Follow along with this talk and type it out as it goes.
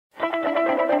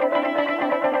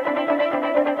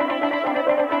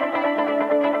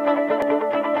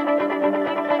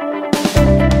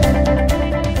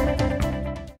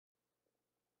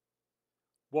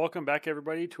Welcome back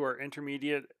everybody to our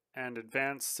intermediate and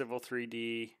advanced Civil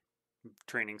 3D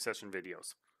training session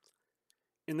videos.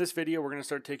 In this video we're going to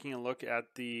start taking a look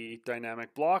at the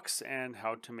dynamic blocks and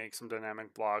how to make some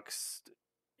dynamic blocks,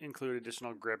 include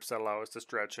additional grips that allow us to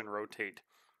stretch and rotate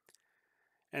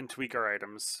and tweak our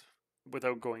items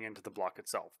without going into the block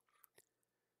itself.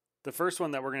 The first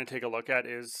one that we're going to take a look at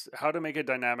is how to make a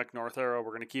dynamic north arrow.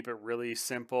 We're going to keep it really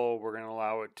simple. We're going to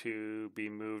allow it to be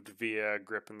moved via a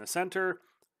grip in the center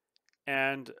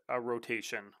and a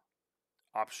rotation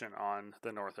option on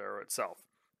the north arrow itself.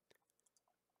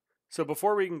 So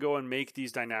before we can go and make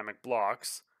these dynamic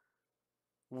blocks,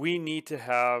 we need to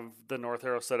have the north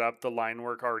arrow set up, the line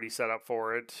work already set up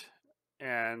for it,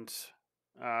 and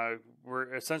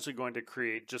we're essentially going to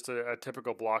create just a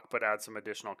typical block but add some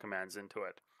additional commands into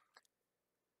it.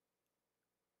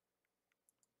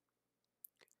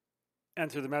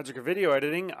 And through the magic of video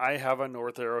editing, I have a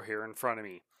north arrow here in front of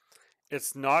me.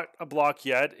 It's not a block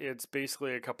yet. It's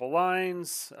basically a couple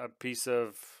lines, a piece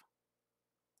of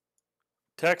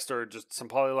text, or just some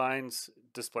polylines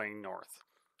displaying north.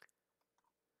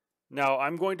 Now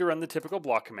I'm going to run the typical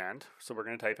block command. So we're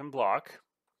going to type in block,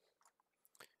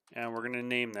 and we're going to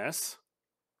name this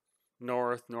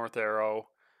north, north arrow,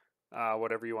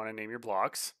 whatever you want to name your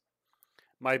blocks.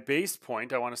 My base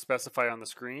point I want to specify on the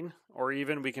screen, or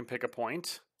even we can pick a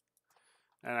point.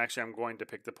 And actually I'm going to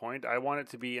pick the point. I want it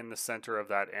to be in the center of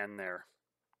that N there.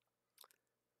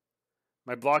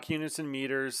 My block units in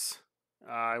meters,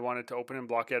 I want it to open in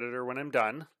block editor when I'm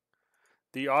done.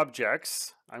 The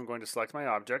objects, I'm going to select my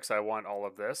objects. I want all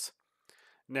of this.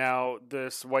 Now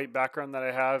this white background that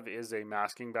I have is a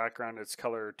masking background. It's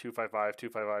color 255,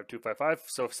 255, 255.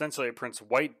 So essentially it prints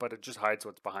white, but it just hides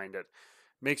what's behind it.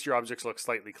 Makes your objects look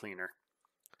slightly cleaner.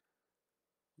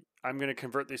 I'm going to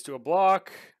convert these to a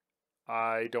block.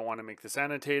 I don't want to make this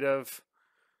annotative.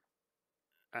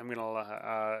 I'm going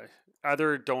to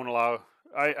either don't allow,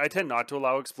 I tend not to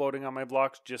allow exploding on my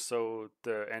blocks just so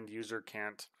the end user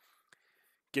can't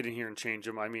get in here and change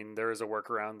them. I mean, there is a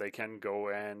workaround. They can go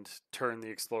and turn the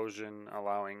explosion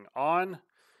allowing on.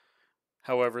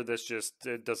 However, this just,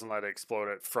 it doesn't let it explode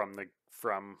it from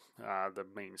the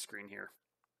main screen here.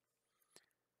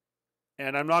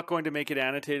 And I'm not going to make it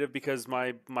annotative because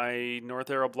my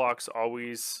north arrow blocks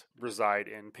always reside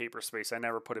in paper space. I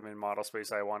never put them in model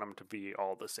space. I want them to be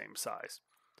all the same size.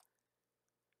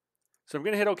 So I'm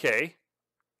going to hit OK.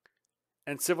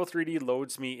 And Civil 3D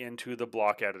loads me into the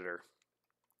block editor.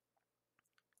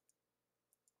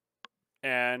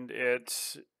 And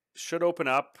it should open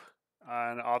up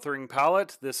an authoring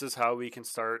palette. This is how we can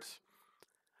start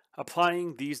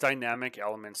applying these dynamic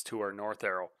elements to our north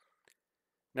arrow.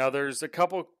 Now there's a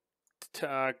couple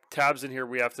tabs in here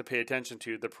we have to pay attention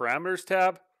to. The parameters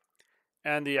tab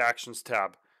and the actions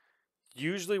tab.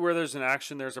 Usually where there's an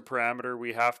action, there's a parameter.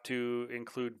 We have to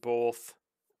include both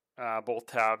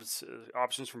tabs,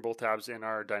 options from both tabs in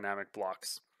our dynamic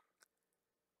blocks.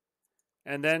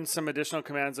 And then some additional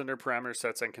commands under parameter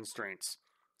sets and constraints.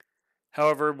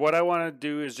 However, what I want to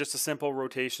do is just a simple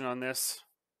rotation on this,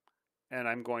 and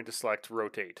I'm going to select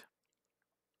rotate.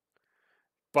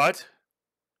 But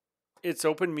it's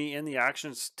opened me in the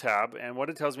actions tab, and what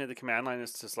it tells me at the command line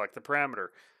is to select the parameter.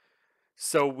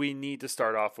 So we need to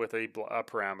start off with a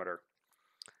parameter.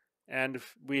 And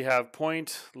we have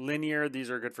point, linear, these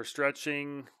are good for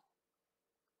stretching.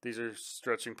 These are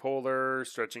stretching polar,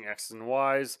 stretching X's and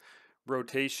Y's,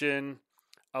 rotation,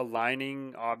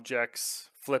 aligning objects,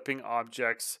 flipping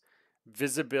objects.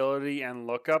 Visibility and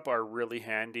lookup are really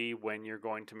handy when you're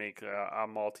going to make a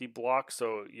multi-block.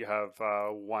 So you have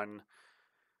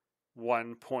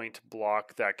one point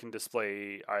block that can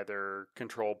display either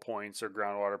control points or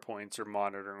groundwater points or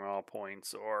monitoring well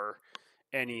points or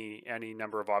any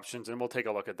number of options, and we'll take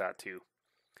a look at that too.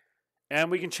 And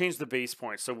we can change the base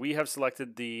point. So we have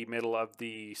selected the middle of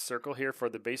the circle here for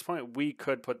the base point. We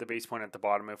could put the base point at the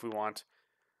bottom if we want.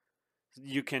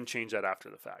 You can change that after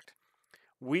the fact.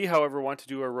 We, however, want to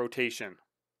do a rotation.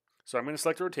 So I'm going to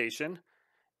select rotation,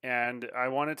 and I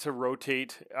want it to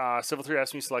rotate. Civil 3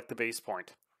 asked me to select the base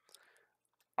point.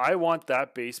 I want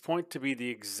that base point to be the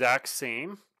exact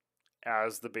same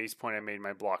as the base point I made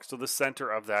my block, so the center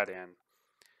of that N.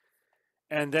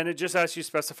 And then it just asks you to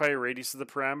specify a radius of the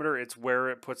parameter. It's where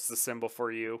it puts the symbol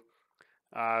for you.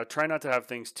 Try not to have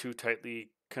things too tightly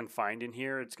confined in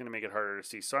here. It's going to make it harder to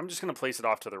see. So I'm just going to place it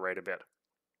off to the right a bit.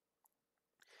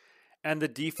 And the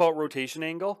default rotation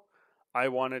angle, I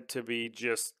want it to be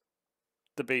just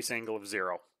the base angle of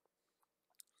 0.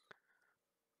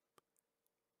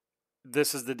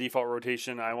 This is the default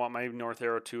rotation. I want my north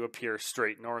arrow to appear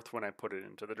straight north when I put it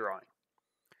into the drawing.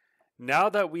 Now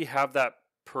that we have that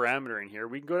parameter in here,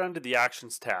 we can go down to the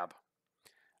Actions tab.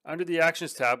 Under the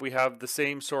Actions tab, we have the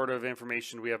same sort of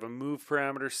information. We have a move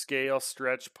parameter, scale,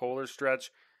 stretch, polar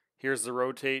stretch. Here's the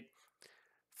rotate,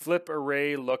 flip,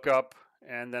 array, lookup,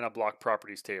 and then a block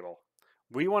properties table.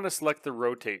 We want to select the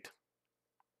rotate.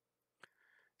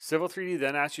 Civil 3D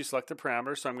then asks you to select the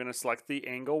parameter, so I'm going to select the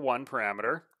angle 1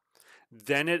 parameter.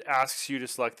 Then it asks you to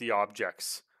select the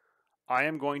objects. I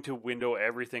am going to window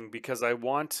everything because I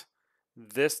want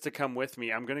this to come with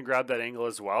me. I'm going to grab that angle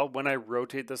as well. When I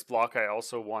rotate this block, I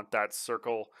also want that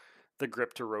circle, the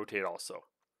grip, to rotate also.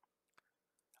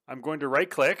 I'm going to right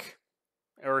click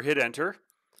or hit enter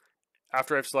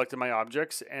after I've selected my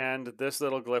objects, and this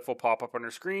little glyph will pop up on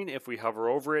our screen. If we hover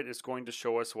over it, it's going to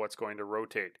show us what's going to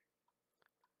rotate.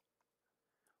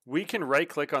 We can right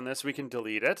click on this, we can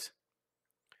delete it.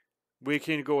 We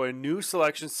can go a new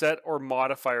selection set or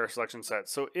modify our selection set.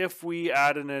 So if we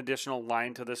add an additional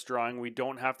line to this drawing, we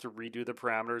don't have to redo the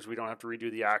parameters, we don't have to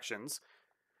redo the actions.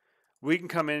 We can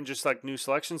come in and just select new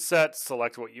selection set,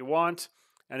 select what you want,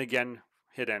 and again,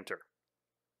 hit enter.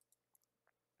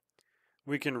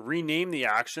 We can rename the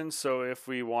action, so if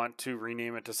we want to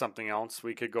rename it to something else,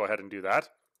 we could go ahead and do that.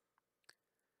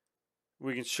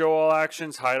 We can show all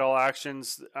actions, hide all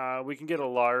actions. We can get a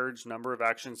large number of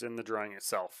actions in the drawing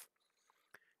itself.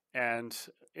 And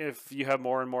if you have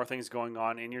more and more things going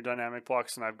on in your dynamic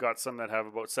blocks, and I've got some that have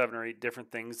about 7 or 8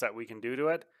 different things that we can do to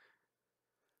it,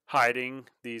 hiding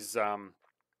these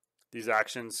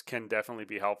actions can definitely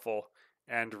be helpful,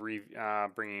 and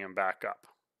bringing them back up.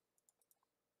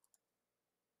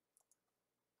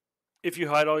 If you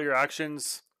hide all your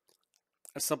actions,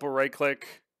 a simple right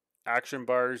click, action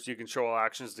bars, you can show all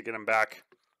actions to get them back.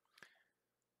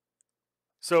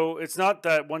 So it's not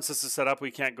that once this is set up,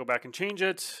 we can't go back and change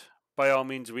it. By all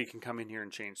means, we can come in here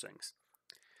and change things.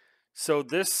 So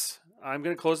this, I'm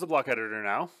going to close the block editor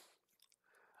now.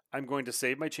 I'm going to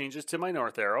save my changes to my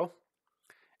north arrow,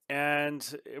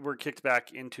 and we're kicked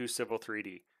back into Civil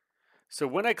 3D. So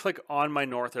when I click on my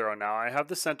north arrow now, I have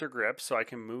the center grip, so I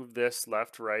can move this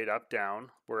left, right, up, down,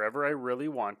 wherever I really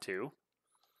want to.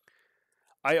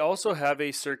 I also have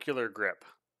a circular grip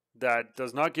that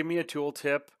does not give me a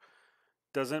tooltip,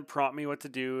 doesn't prompt me what to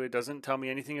do, it doesn't tell me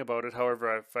anything about it.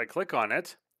 However, if I click on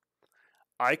it,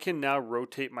 I can now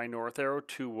rotate my north arrow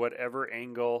to whatever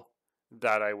angle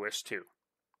that I wish to.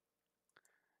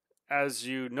 As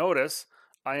you notice,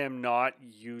 I am not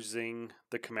using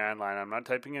the command line. I'm not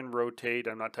typing in rotate,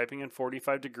 I'm not typing in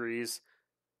 45 degrees.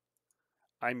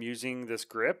 I'm using this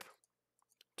grip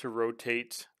to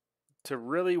rotate to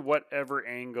really whatever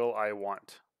angle I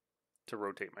want to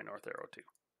rotate my north arrow to.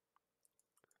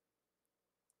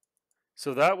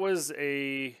 So that was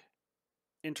a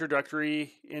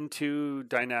introductory into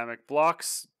dynamic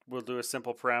blocks. We'll do a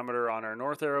simple parameter on our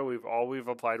north arrow. All we've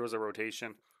applied was a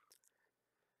rotation.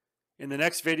 In the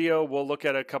next video, we'll look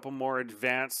at a couple more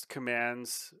advanced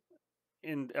commands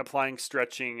in applying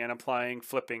stretching and applying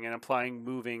flipping and applying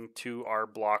moving to our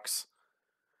blocks,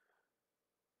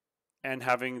 and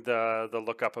having the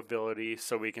lookup ability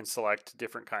so we can select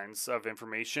different kinds of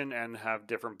information and have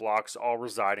different blocks all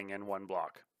residing in one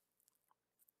block.